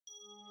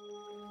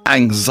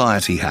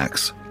Anxiety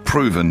hacks,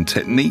 proven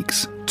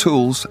techniques,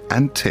 tools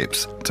and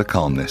tips to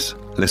calmness.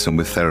 Listen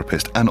with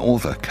therapist and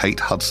author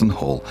Kate Hudson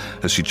Hall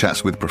as she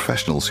chats with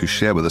professionals who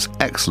share with us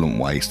excellent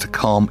ways to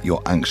calm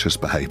your anxious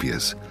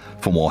behaviours.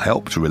 For more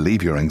help to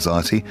relieve your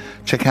anxiety,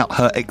 check out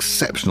her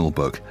exceptional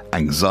book,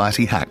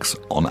 Anxiety Hacks,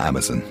 on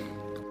Amazon.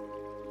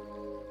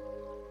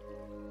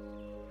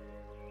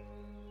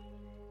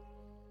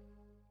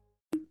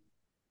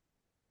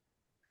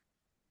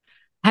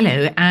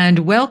 Hello and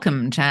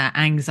welcome to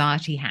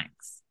Anxiety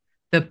Hacks,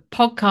 the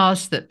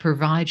podcast that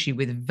provides you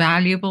with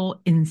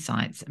valuable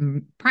insights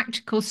and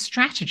practical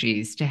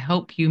strategies to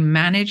help you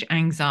manage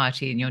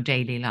anxiety in your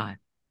daily life.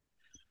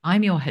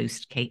 I'm your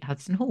host, Kate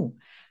Hudson Hall,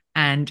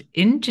 and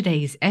in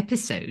today's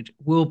episode,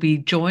 we'll be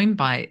joined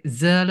by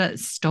Zerla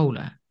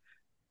Stoller.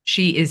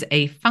 She is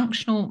a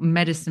functional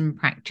medicine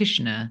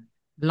practitioner,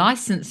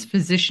 licensed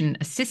physician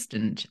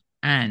assistant,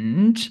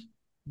 and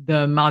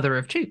the mother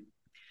of two.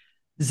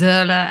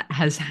 Zerla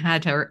has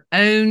had her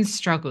own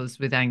struggles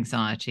with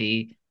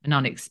anxiety and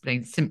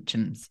unexplained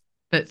symptoms,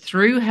 but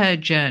through her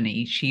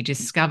journey, she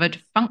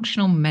discovered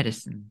functional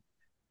medicine,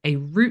 a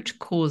root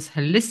cause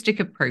holistic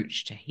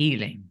approach to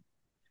healing.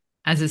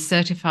 As a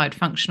certified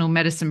functional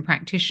medicine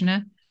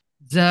practitioner,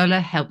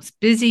 Zerla helps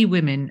busy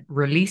women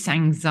release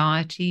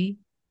anxiety,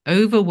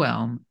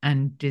 overwhelm,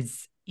 and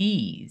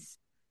disease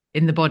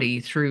in the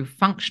body through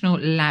functional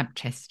lab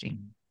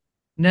testing,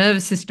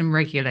 nervous system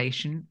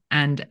regulation,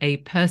 and a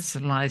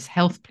personalized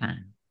health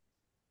plan.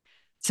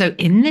 So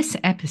in this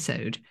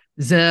episode,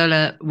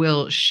 Zerla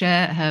will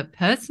share her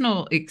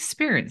personal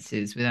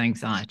experiences with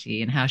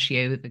anxiety and how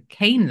she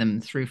overcame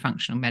them through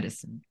functional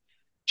medicine.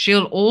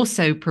 She'll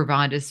also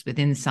provide us with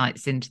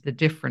insights into the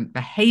different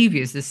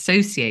behaviors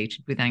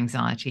associated with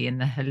anxiety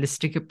and the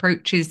holistic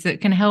approaches that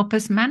can help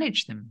us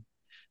manage them.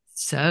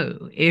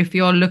 So, if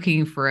you're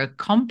looking for a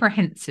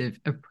comprehensive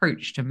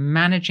approach to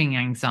managing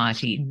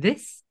anxiety,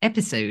 this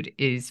episode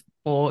is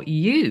for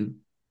you.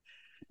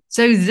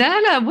 So,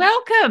 Zerla,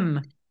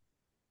 welcome.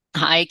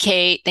 Hi,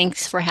 Kate.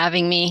 Thanks for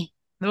having me.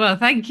 Well,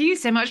 thank you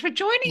so much for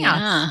joining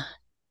us.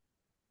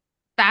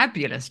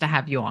 Fabulous to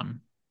have you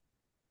on.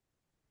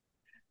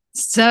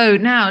 So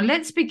now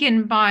let's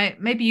begin by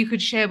maybe you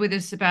could share with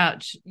us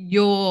about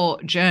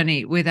your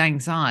journey with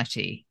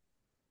anxiety.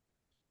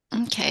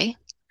 Okay.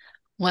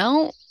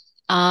 Well,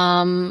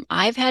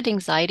 I've had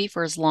anxiety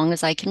for as long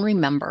as I can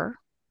remember.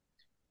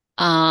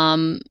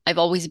 I've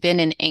always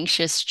been an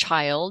anxious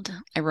child.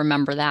 I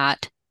remember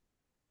that.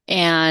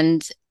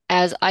 And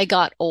as I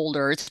got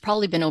older, it's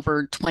probably been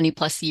over 20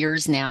 plus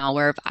years now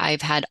where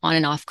I've had on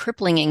and off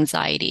crippling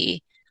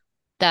anxiety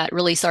that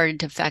really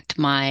started to affect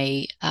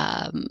my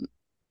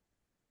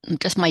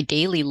just my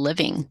daily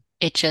living.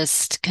 It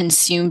just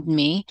consumed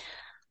me.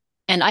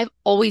 And I've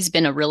always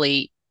been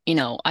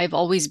I've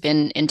always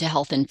been into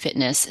health and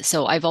fitness.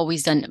 So I've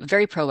always done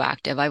very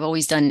proactive. I've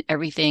always done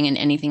everything and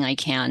anything I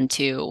can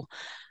to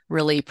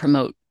really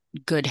promote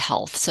good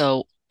health.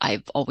 So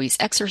I've always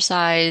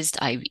exercised,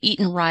 I've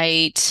eaten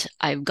right,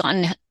 I've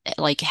gotten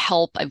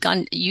help,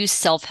 used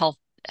self-help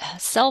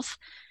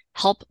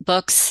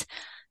books.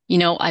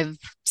 I've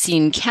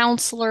seen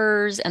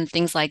counselors and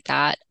things like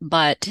that,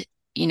 but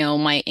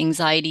my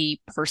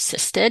anxiety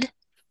persisted.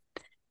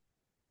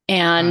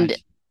 And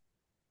Right.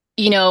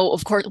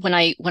 Of course, when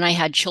I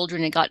had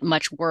children, it got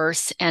much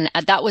worse. And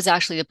that was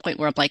actually the point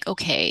where I'm like,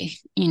 okay,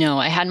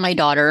 I had my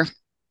daughter,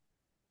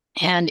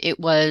 and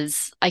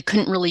I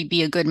couldn't really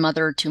be a good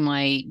mother to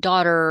my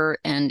daughter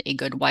and a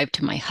good wife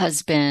to my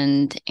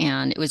husband.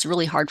 And it was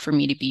really hard for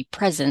me to be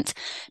present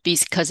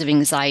because of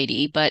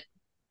anxiety. But,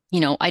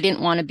 I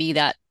didn't want to be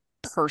that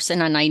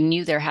person, and I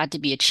knew there had to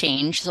be a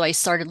change. So I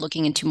started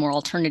looking into more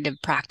alternative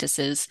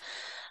practices.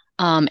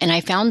 And I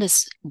found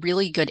this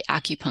really good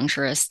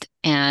acupuncturist,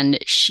 and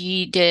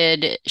she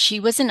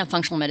wasn't a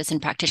functional medicine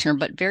practitioner,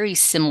 but very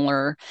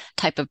similar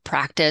type of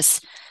practice,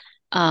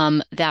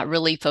 that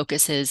really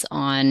focuses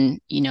on,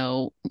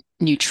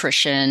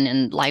 nutrition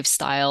and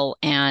lifestyle.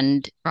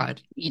 And,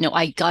 Right.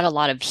 I got a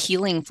lot of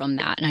healing from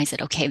that. And I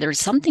said, okay, there's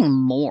something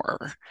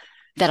more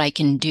that I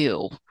can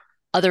do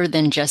other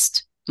than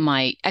just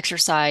my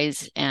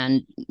exercise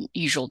and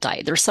usual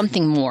diet. There's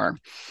something more.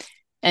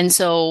 And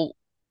so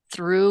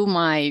through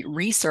my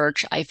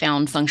research, I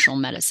found functional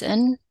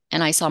medicine,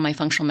 and I saw my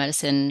functional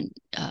medicine.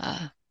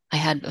 I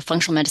had a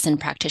functional medicine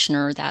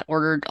practitioner that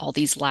ordered all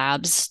these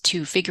labs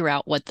to figure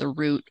out what the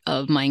root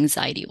of my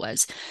anxiety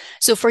was.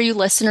 So, for you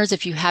listeners,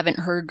 if you haven't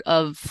heard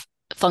of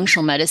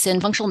functional medicine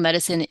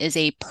is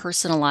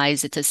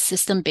it's a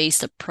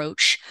system-based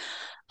approach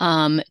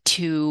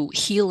to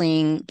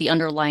healing the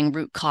underlying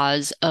root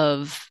cause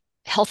of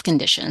health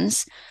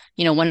conditions,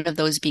 one of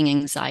those being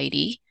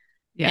anxiety.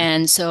 Yeah.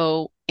 And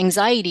so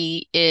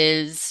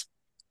it's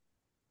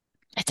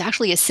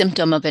actually a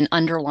symptom of an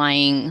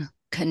underlying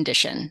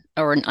condition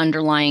or an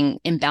underlying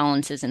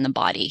imbalances in the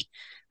body,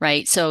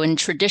 right? So in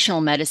traditional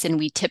medicine,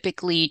 we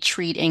typically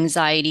treat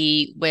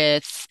anxiety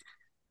with,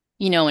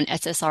 an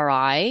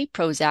SSRI,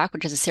 Prozac,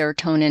 which is a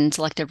serotonin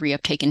selective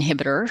reuptake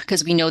inhibitor,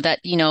 because we know that,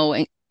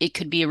 it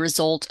could be a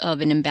result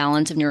of an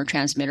imbalance of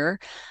neurotransmitter.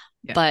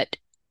 Yeah. But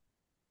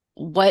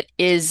what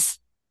is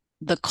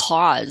the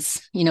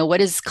cause?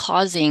 What is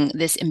causing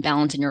this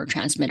imbalance in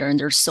neurotransmitter? And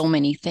there's so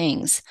many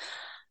things.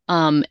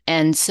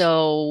 And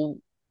so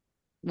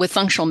with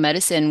functional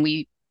medicine,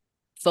 we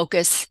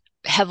focus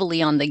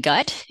heavily on the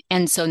gut.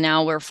 And so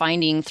now we're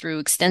finding through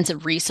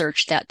extensive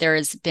research that there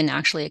has been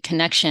actually a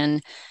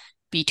connection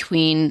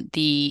between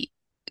the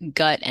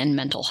gut and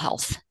mental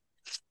health.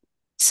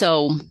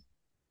 So,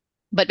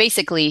 but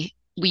basically,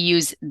 we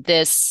use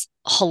this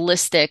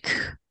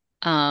holistic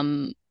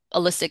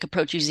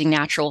approach using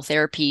natural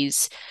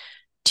therapies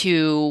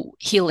to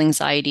heal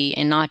anxiety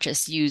and not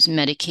just use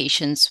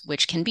medications,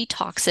 which can be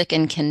toxic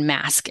and can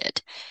mask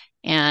it.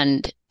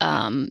 And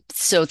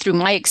so through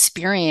my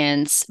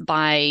experience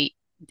by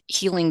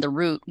healing the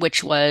root,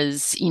 which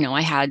was,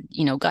 I had,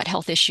 gut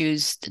health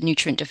issues,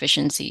 nutrient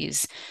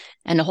deficiencies,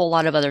 and a whole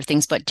lot of other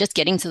things, but just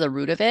getting to the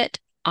root of it,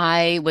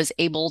 I was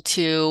able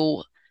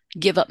to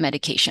give up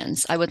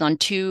medications. I was on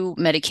 2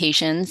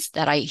 medications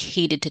that I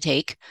hated to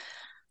take.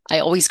 I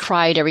always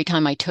cried every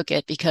time I took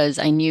it because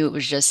I knew it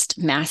was just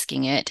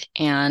masking it.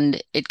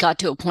 And it got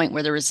to a point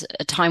where there was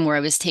a time where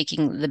I was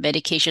taking the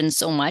medication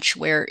so much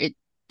where it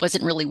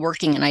wasn't really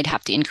working and I'd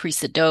have to increase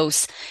the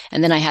dose.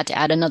 And then I had to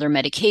add another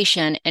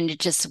medication and it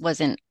just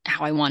wasn't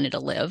how I wanted to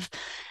live.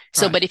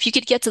 So, Right. but if you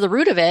could get to the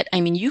root of it,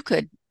 I mean, you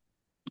could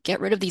get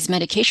rid of these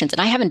medications.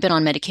 And I haven't been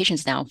on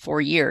medications now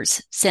for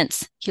years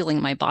since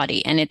healing my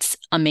body. And it's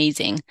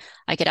amazing.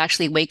 I could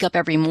actually wake up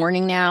every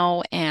morning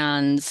now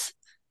and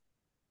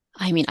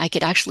I mean, I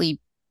could actually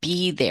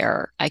be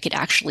there. I could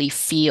actually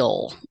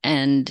feel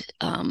and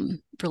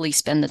really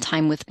spend the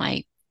time with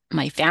my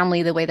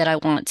family the way that I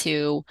want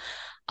to.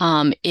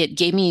 It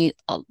gave me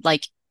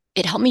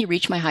it helped me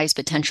reach my highest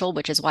potential,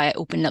 which is why I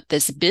opened up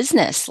this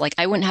business. Like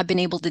I wouldn't have been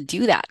able to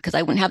do that because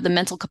I wouldn't have the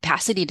mental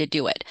capacity to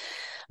do it.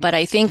 But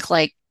I think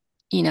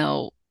you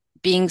know,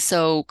 being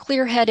so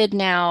clear-headed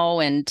now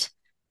and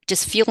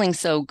just feeling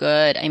so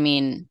good, I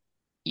mean,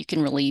 you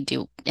can really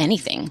do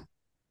anything.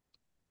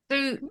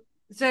 So,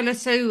 Zola,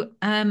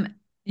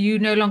 you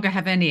no longer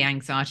have any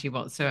anxiety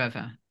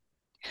whatsoever.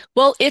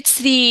 Well,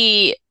 it's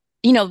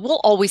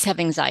we'll always have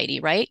anxiety,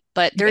 right?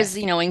 But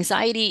Yeah.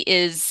 anxiety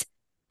is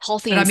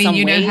healthy But I in mean, some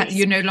you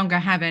ways. no longer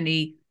have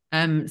any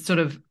sort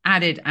of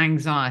added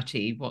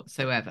anxiety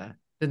whatsoever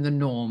than the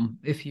norm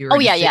if you're Oh,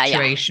 in a yeah, yeah, yeah.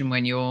 situation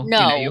when you're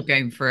No,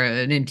 going for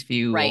an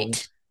interview or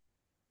right,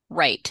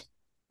 right,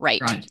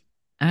 right, right.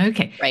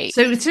 Okay. right.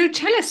 So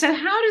tell us, so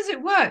how does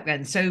it work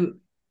then? So,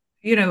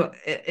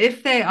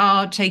 if they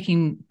are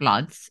taking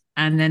bloods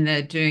and then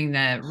they're doing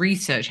their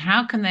research,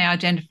 how can they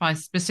identify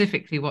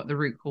specifically what the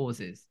root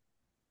cause is?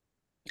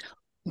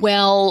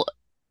 Well,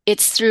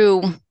 it's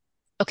through,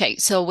 okay,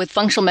 so with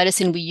functional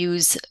medicine, we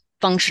use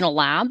functional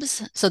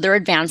labs. So they're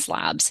advanced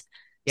labs.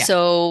 Yeah.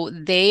 So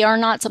they are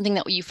not something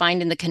that you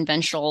find in the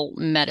conventional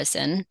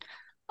medicine.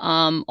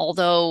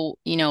 Although,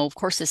 of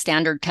course, the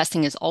standard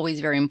testing is always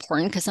very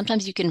important because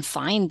sometimes you can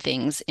find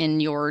things in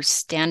your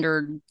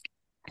standard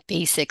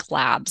basic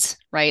labs,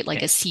 right? Like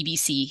a Yes.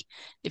 CBC.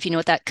 If you know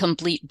what that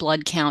complete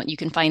blood count, you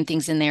can find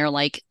things in there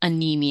like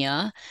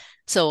anemia.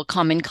 So a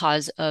common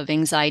cause of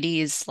anxiety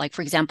is like,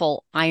 for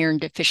example, iron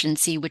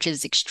deficiency, which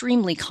is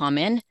extremely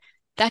common.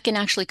 That can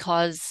actually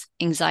cause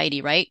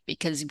anxiety, right?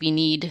 Because we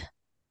need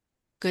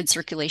good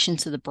circulation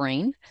to the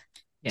brain.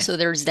 So Yes.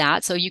 there's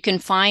that. So you can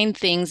find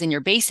things in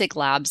your basic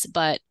labs,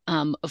 but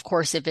of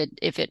course, if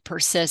it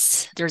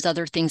persists, there's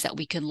other things that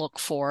we could look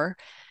for.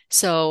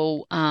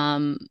 So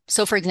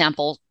for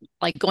example,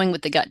 like going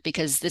with the gut,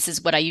 because this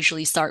is what I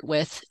usually start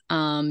with.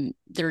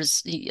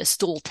 There's a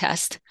stool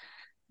test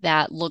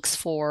that looks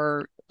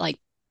for like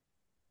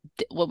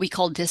what we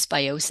call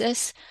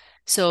dysbiosis.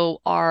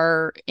 So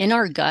our in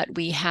our gut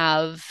we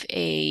have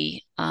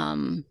we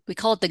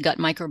call it the gut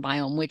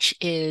microbiome, which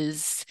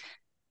is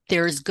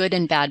there's good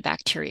and bad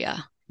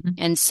bacteria. Mhm.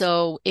 And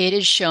so it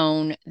is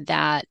shown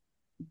that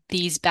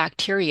these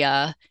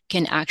bacteria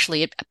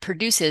it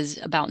produces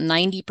about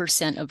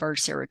 90% of our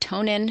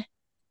serotonin,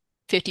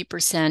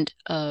 50%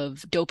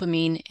 of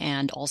dopamine,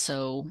 and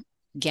also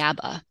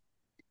GABA.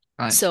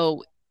 Right.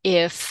 So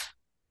if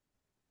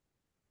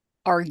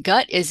our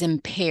gut is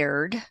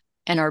impaired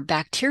and our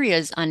bacteria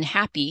is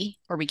unhappy,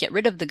 or we get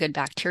rid of the good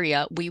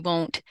bacteria, we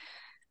won't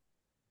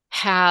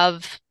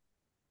have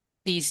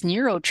these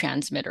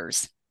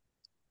neurotransmitters,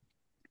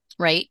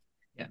 right?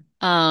 Yeah.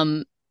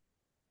 Um,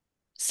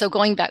 So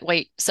going back,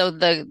 wait, so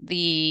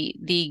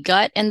the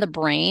gut and the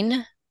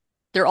brain,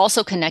 they're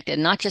also connected,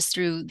 not just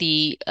through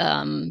the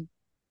gut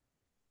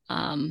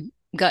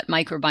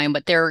microbiome,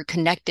 but they're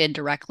connected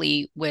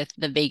directly with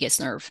the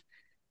vagus nerve.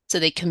 So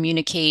they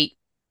communicate,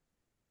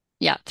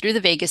 yeah, through the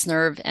vagus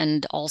nerve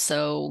and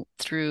also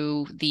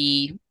through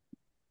the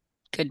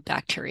good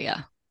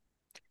bacteria.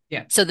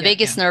 Yeah. So the Yeah.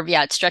 vagus Yeah. nerve,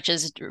 yeah, it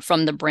stretches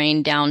from the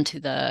brain down to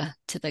the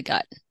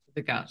gut.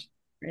 The gut.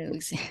 Really,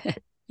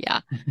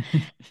 yeah,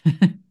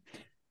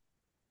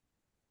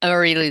 I'm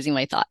already losing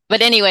my thought.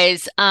 But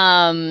anyways,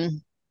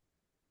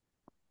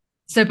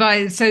 So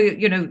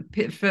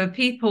for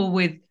people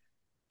with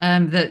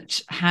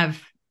that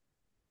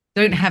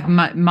don't have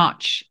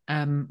much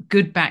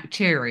good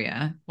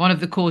bacteria. One of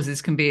the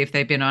causes can be if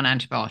they've been on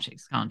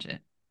antibiotics, can't it?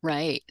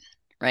 Right.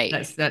 Right.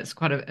 That's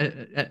quite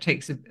that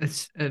takes a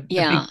big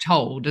Yeah.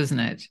 toll, doesn't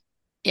it?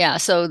 Yeah.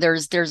 So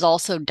there's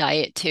also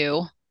diet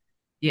too.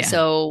 Yeah.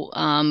 So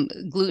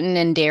gluten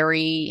and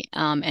dairy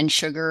and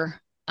sugar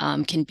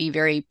can be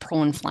very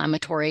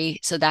pro-inflammatory.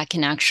 So that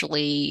can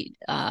actually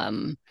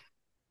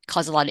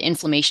cause a lot of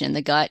inflammation in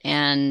the gut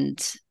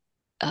and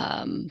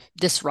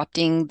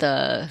disrupting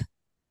the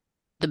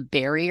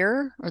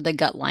barrier or the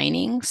gut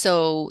lining.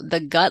 So the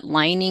gut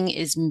lining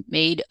is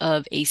made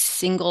of a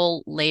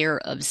single layer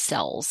of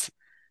cells.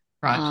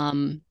 Right.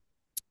 Um,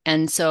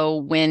 and so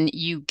when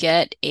you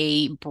get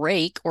a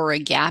break or a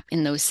gap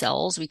in those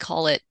cells, we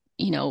call it,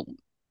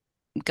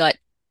 gut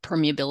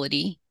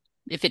permeability.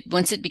 If it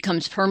once it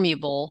becomes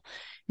permeable,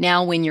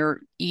 now when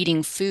you're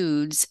eating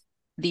foods,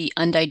 the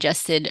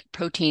undigested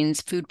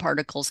proteins, food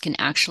particles can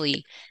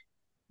actually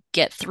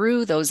get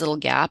through those little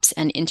gaps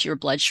and into your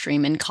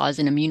bloodstream and cause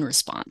an immune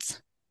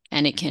response.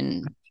 And it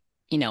can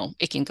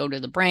go to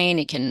the brain,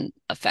 it can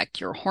affect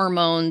your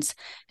hormones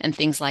and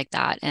things like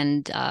that,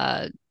 and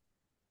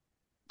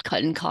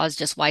can cause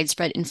just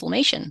widespread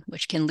inflammation,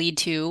 which can lead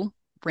to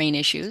brain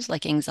issues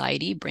like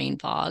anxiety, brain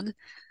fog,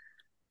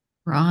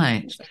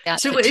 Right. things like that,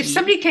 So if fatigue.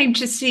 somebody came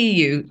to see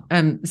you,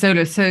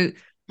 Zola, so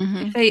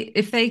Mm-hmm.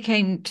 if they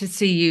came to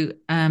see you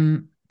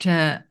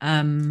to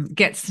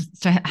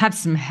to have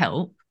some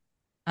help,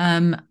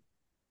 um,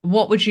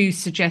 what would you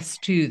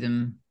suggest to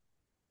them?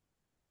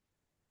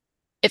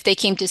 If they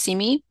came to see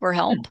me for Hmm.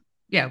 help,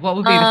 Yeah, what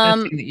would be the first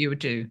um, thing that you would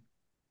do?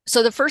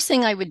 so the first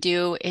thing I would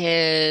do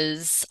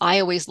is I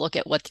always look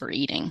at what they're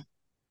eating.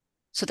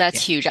 So Yeah.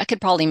 that's huge. That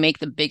could probably make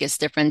the biggest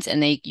difference,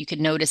 and you could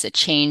notice a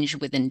change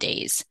within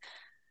days.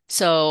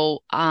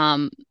 So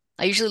I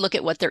usually look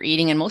at what they're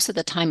eating, and most of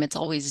the time it's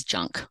always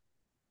junk,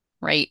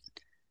 right?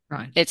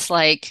 Right. It's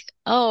like,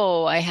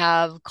 oh, I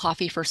have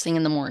coffee first thing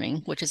in the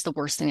morning, which is the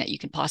worst thing that you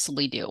could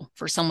possibly do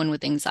for someone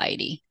with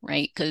anxiety,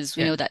 right? Because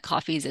we Yeah. know that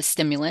coffee is a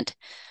stimulant.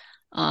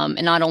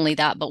 And not only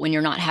that, but when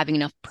you're not having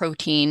enough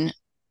protein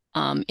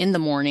in the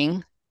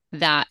morning,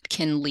 that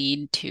can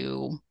lead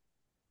to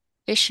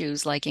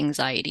issues like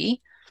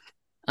anxiety.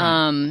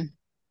 Right. Um,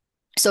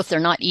 so if they're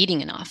not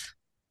eating enough,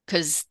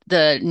 because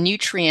the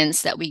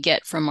nutrients that we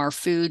get from our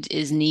food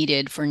is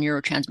needed for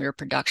neurotransmitter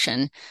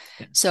production.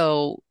 Yeah.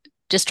 So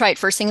just try it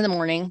first thing in the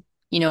morning.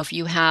 If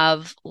you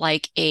have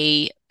like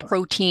a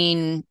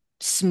protein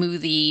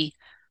smoothie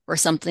or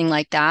something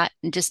like that,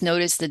 and just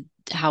notice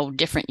how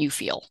different you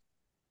feel.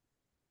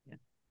 Yeah.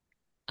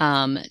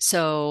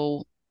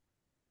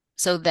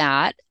 So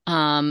that,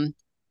 and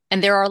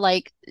there are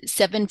like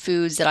 7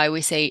 foods that I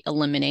always say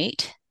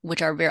eliminate,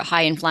 which are very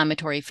high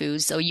inflammatory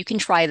foods. So you can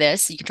try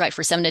this. You can try it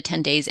for 7 to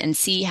 10 days and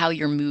see how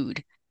your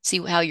mood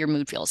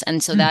feels.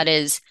 And so Mm. that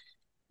is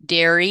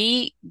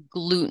dairy,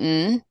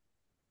 gluten,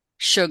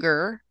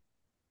 sugar,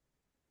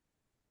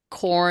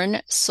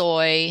 corn,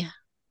 soy,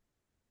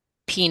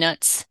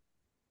 peanuts,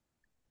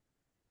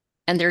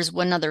 and there's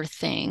one other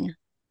thing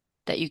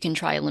that you can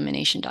try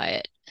elimination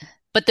diet.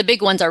 But the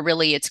big ones are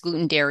really it's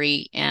gluten,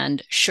 dairy,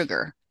 and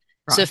sugar.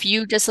 So if Right.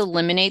 you just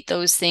eliminate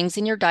those things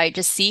in your diet,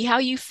 just see how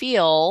you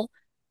feel,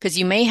 because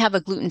you may have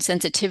a gluten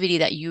sensitivity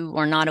that you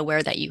are not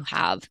aware that you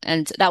have.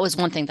 And that was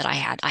one thing that I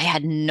had. I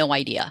had no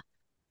idea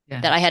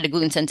Yeah. that I had a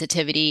gluten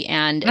sensitivity.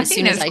 And And I as think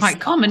soon as that's I quite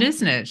saw, common,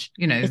 isn't it?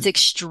 it's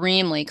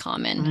extremely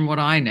common. From what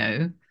I know,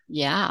 which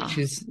Yeah.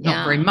 is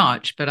not very Yeah.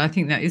 much, but I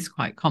think that is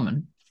quite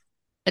common.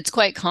 It's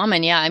quite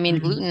common. Yeah. I mean,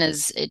 Mm. gluten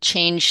it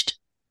changed.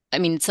 I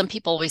mean, some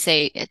people always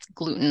say it's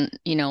gluten,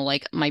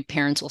 like my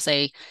parents will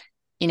say,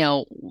 you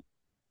know,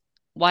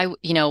 why,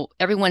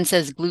 everyone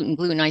says gluten,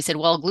 gluten. I said,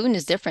 well, gluten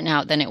is different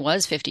now than it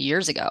was 50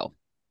 years ago.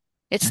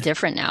 It's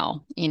different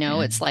now.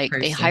 Yeah, It's like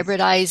they processed.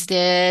 hybridized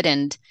it.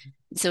 And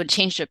so it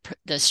changed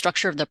the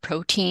structure of the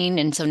protein.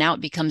 And so now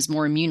it becomes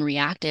more immune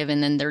reactive.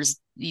 And then there's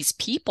these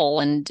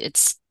people, and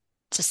it's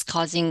just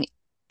causing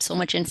so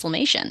much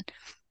inflammation.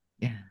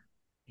 Yeah.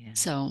 Yeah.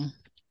 So,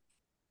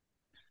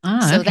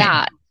 Ah, so okay.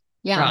 that,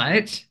 yeah.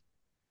 Right.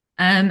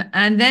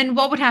 And then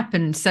what would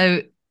happen?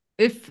 So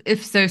if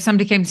so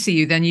somebody came to see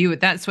you, then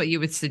that's what you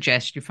would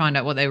suggest. You find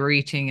out what they were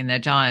eating in their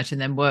diet and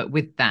then work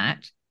with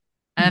that.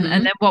 And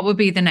Hmm. then what would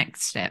be the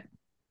next step?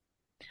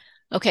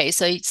 Okay.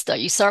 So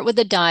you start with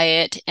the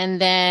diet, and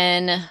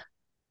then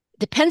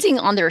depending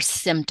on their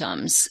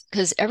symptoms,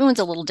 because everyone's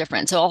a little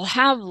different. So I'll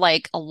have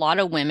like a lot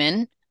of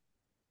women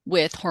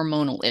with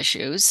hormonal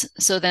issues.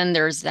 So then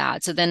there's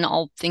that. So then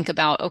I'll think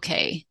about,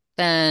 okay,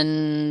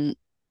 then,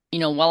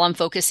 while I'm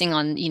focusing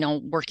on,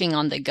 working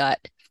on the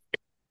gut,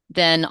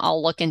 then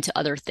I'll look into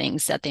other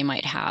things that they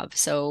might have.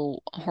 So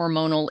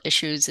hormonal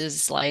issues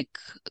is like,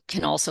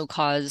 can also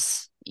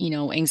cause,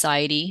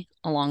 anxiety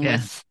along Yeah.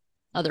 with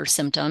other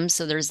symptoms.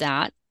 So there's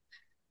that.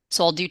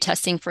 So I'll do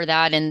testing for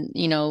that. And,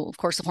 of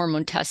course, the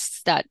hormone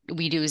tests that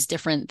we do is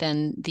different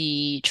than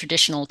the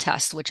traditional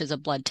test, which is a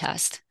blood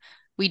test.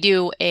 We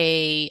do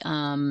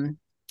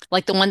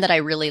like the one that I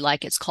really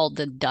like, it's called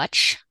the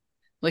Dutch.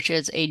 which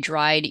is a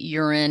dried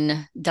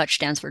urine, Dutch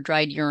stands for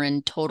dried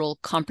urine, total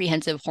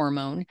comprehensive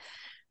hormone.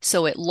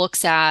 So it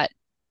looks at,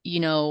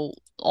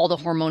 all the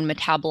hormone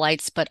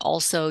metabolites, but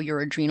also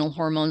your adrenal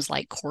hormones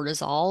like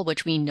cortisol,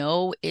 which we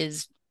know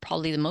is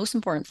probably the most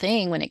important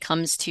thing when it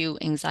comes to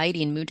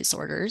anxiety and mood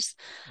disorders.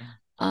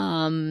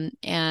 Yeah.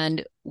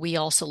 And we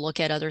also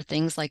look at other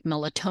things like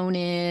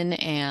melatonin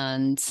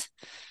and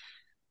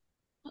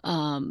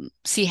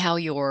see how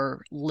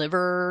your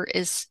liver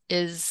is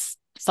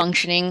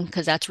functioning,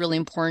 because that's really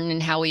important,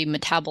 and how we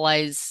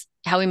metabolize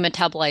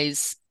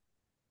hormones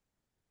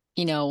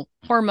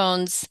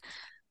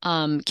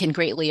can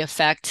greatly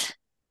affect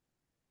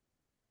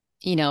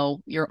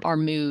our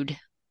mood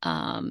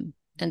and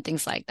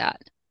things like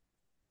that.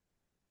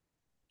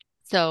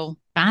 So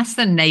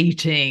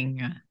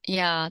Fascinating.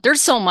 yeah,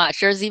 there's so much.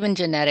 There's even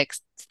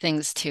genetics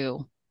things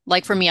too.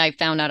 Like for me, I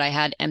found out I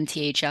had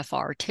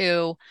MTHFR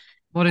too.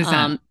 What is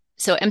that?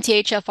 So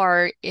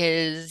MTHFR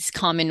is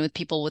common with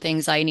people with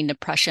anxiety and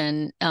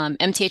depression.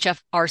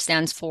 MTHFR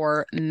stands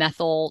for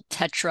methyl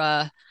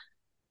tetra.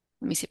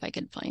 Let me see if I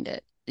can find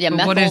it. Yeah, But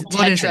methyl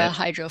what is it?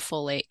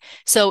 tetrahydrofolate.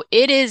 So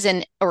it is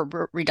or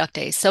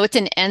reductase. So it's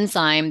an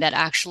enzyme that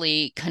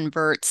actually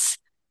converts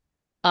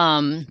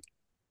folic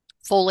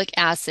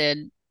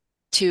acid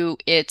to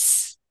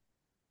its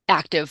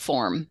active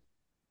form.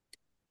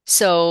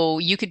 So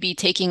you could be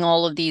taking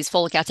all of these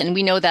folic acid, and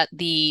we know that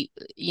the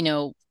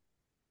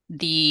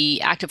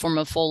active form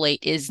of folate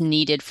is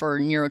needed for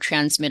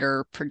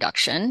neurotransmitter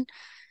production.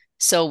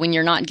 So when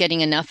you're not getting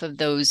enough of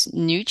those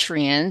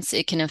nutrients,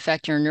 it can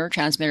affect your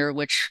neurotransmitter,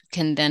 which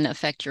can then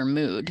affect your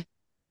mood,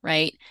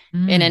 right?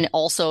 And then it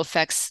also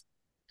affects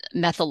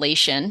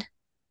methylation.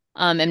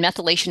 And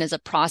methylation is a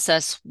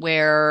process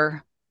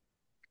where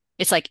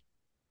it's like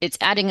it's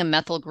adding a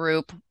methyl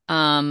group.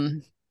 How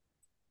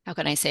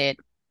can I say it?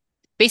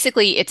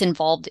 Basically, it's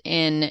involved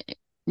in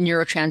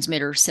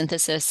neurotransmitter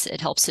synthesis.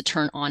 It helps to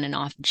turn on and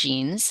off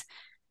genes.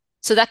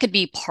 So that could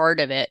be part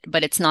of it,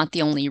 but it's not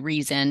the only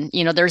reason.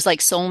 There's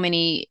like so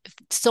many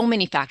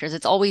factors.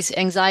 It's always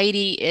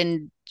anxiety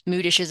and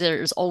mood issues.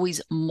 There's always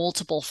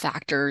multiple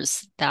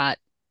factors that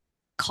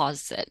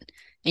cause it.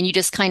 And you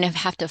just kind of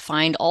have to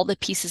find all the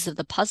pieces of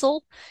the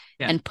puzzle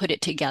and put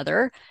it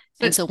together.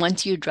 And so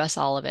once you address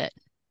all of it,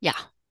 yeah.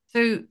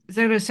 So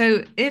Zola,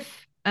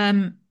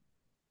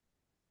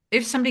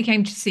 if somebody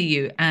came to see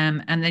you,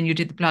 and then you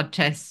did the blood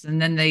tests,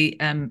 and then they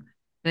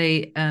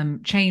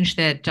changed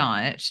their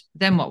diet,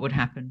 then what would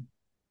happen?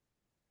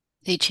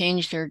 They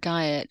changed their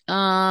diet.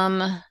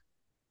 So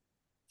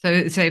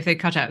if they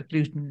cut out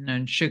gluten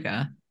and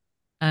sugar,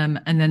 and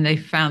then they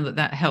found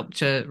that helped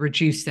to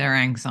reduce their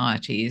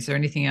anxiety, is there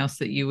anything else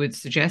that you would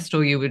suggest,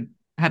 or you would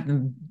have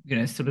them,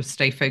 sort of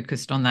stay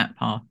focused on that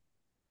path?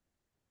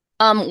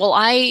 Well,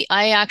 I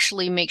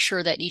actually make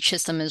sure that each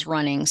system is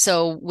running.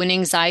 So when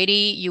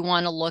anxiety, you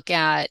want to look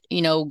at,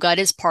 gut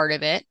is part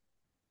of it.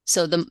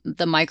 So the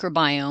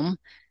microbiome.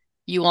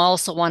 You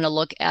also want to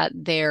look at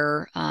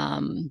their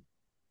what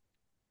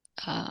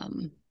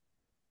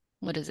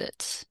is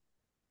it?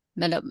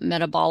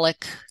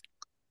 Metabolic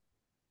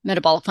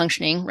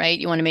functioning, right?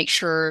 You want to make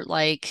sure,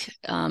 like,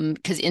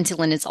 because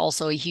insulin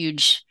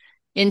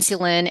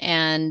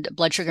and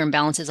blood sugar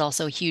imbalance is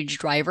also a huge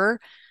driver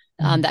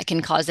that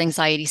can cause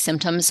anxiety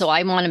symptoms. So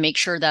I want to make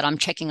sure that I'm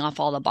checking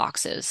off all the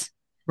boxes.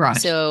 Right.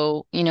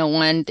 So,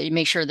 one, they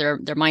make sure their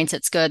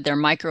mindset's good, their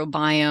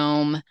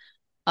microbiome,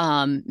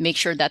 make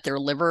sure that their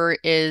liver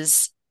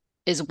is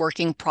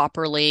working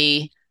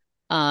properly,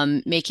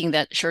 making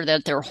sure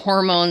that their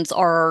hormones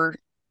are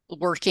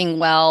working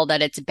well,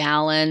 that it's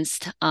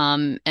balanced,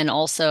 and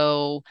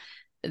also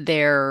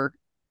their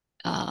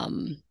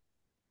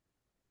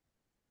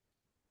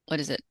what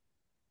is it?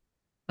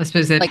 I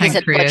suppose their Like I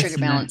said, blood pancreas sugar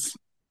and balance.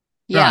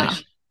 Yeah.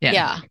 right. Yeah.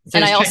 Yeah. So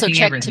And it's I also checking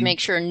check to everything. make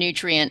sure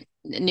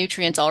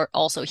nutrients are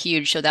also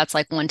huge. So that's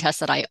like one test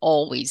that I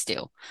always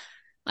do.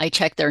 I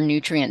check their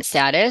nutrient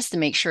status to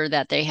make sure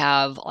that they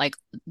have like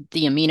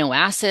the amino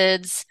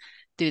acids.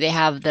 Do they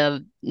have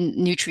the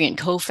nutrient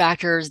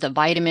cofactors, the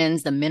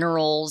vitamins, the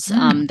minerals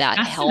that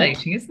help?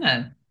 Fascinating, isn't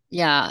it?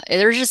 Yeah,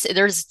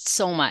 there's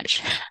so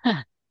much.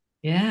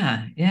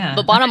 Yeah, yeah.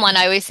 But bottom line,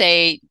 I always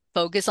say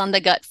focus on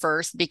the gut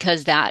first,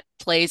 because that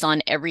plays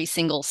on every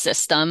single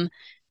system.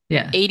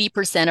 Yeah.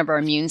 80% of our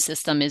immune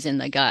system is in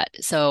the gut.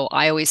 So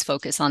I always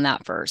focus on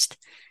that first.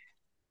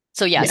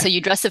 So yeah, so you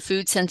address the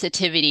food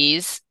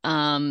sensitivities,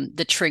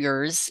 the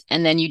triggers,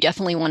 and then you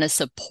definitely want to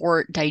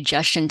support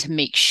digestion to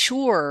make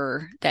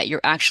sure that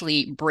you're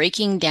actually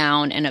breaking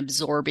down and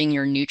absorbing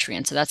your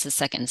nutrients. So that's the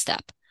second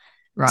step.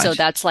 Right. So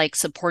that's like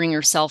supporting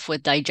yourself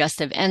with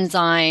digestive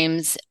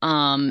enzymes,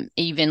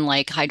 even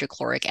like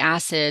hydrochloric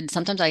acid.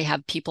 Sometimes I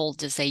have people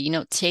to say,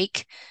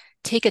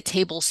 take a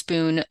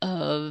tablespoon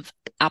of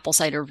apple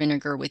cider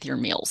vinegar with your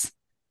meals.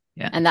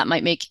 Yeah. And that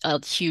might make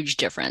a huge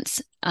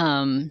difference.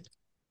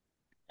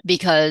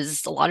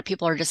 Because a lot of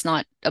people are just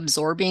not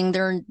absorbing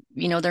they're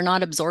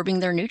not absorbing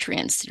their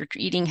nutrients. You're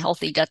eating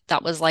healthy.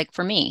 That was like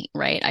for me,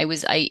 right? I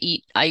was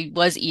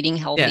eating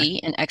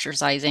healthy and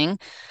exercising.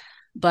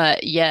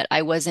 but yet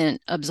I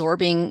wasn't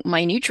absorbing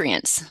my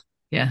nutrients,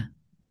 Yeah.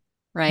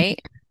 right?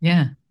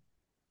 Yeah.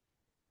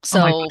 Oh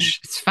my So, gosh,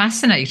 it's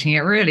fascinating. It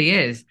really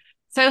is.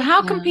 So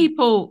how can yeah.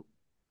 people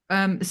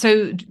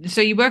so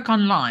you work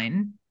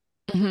online,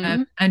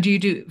 Hmm. and do you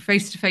do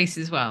face to face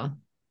as well?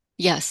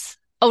 Yes.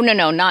 Oh, no,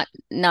 no, not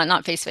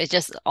face to face,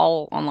 just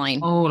all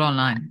online. All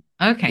online.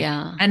 Okay.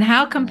 Yeah. And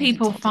how can Yeah,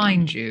 people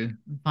consulting. find you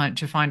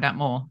to find out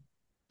more?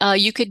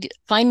 You could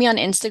find me on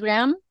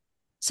Instagram.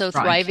 So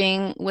Right.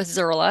 Thriving with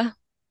Zerla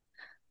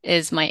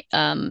is my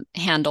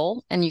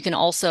handle. And you can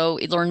also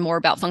learn more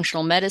about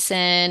functional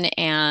medicine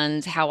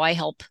and how I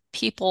help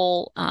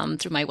people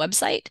through my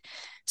website.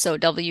 So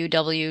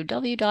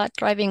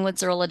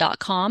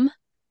www.thrivingwithzerla.com.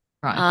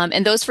 Right.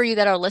 And those for you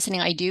that are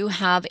listening, I do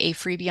have a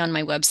freebie on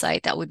my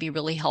website that would be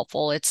really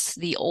helpful. It's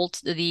the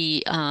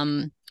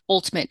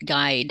ultimate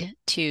guide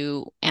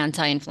to the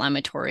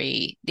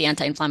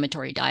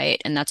anti-inflammatory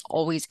diet, and that's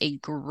always a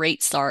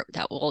great start.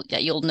 That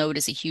you'll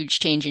notice a huge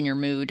change in your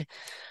mood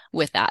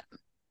with that.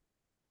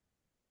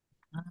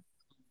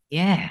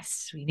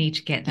 Yes, we need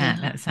to get that.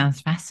 Yeah, That sounds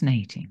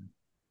fascinating.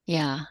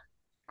 yeah,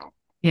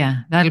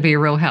 Yeah, that'll be a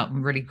real help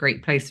and really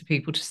great place for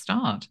people to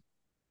start.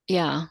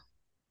 yeah.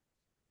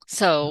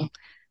 So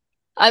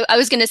I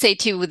was going to say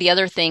too, with the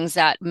other things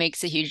that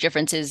makes a huge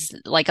difference is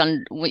like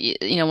when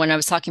I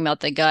was talking about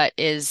the gut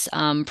is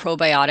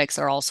probiotics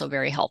are also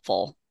very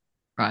helpful.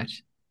 Right.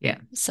 Yeah.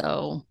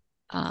 So,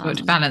 So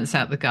to um, balance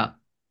out the gut,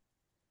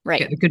 right.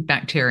 get the good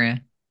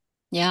bacteria.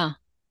 Yeah.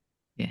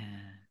 Yeah.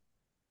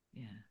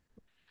 Yeah.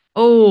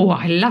 Oh,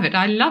 I love it.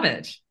 I love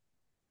it.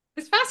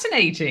 It's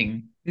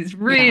fascinating. It's Yeah.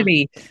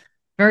 really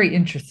very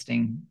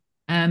interesting.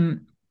 So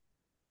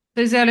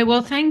Zola,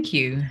 well, thank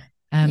you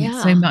so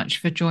Yeah. much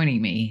for joining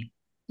me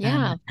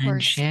Yeah, of and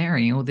course.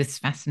 sharing all this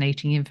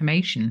fascinating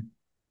information.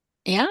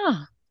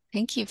 Yeah.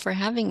 Thank you for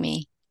having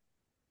me.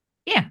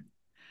 Yeah.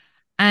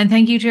 And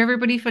thank you to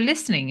everybody for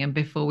listening. And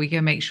before we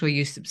go, make sure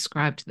you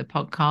subscribe to the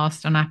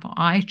podcast on Apple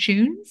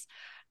iTunes.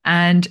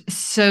 And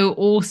so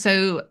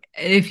also,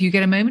 if you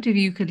get a moment, if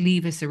you could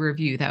leave us a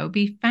review, that would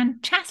be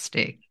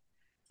fantastic.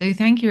 So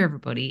thank you,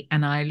 everybody.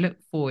 And I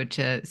look forward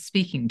to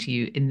speaking to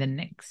you in the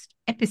next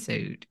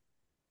episode.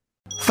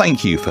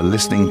 Thank you for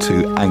listening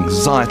to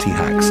Anxiety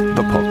Hacks,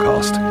 the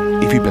podcast.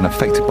 If you've been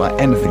affected by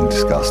anything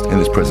discussed in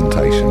this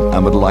presentation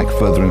and would like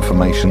further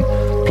information,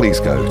 please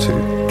go to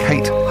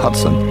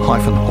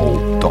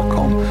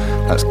katehudson-hall.com.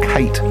 That's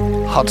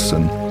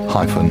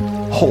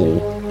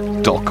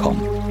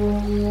katehudson-hall.com.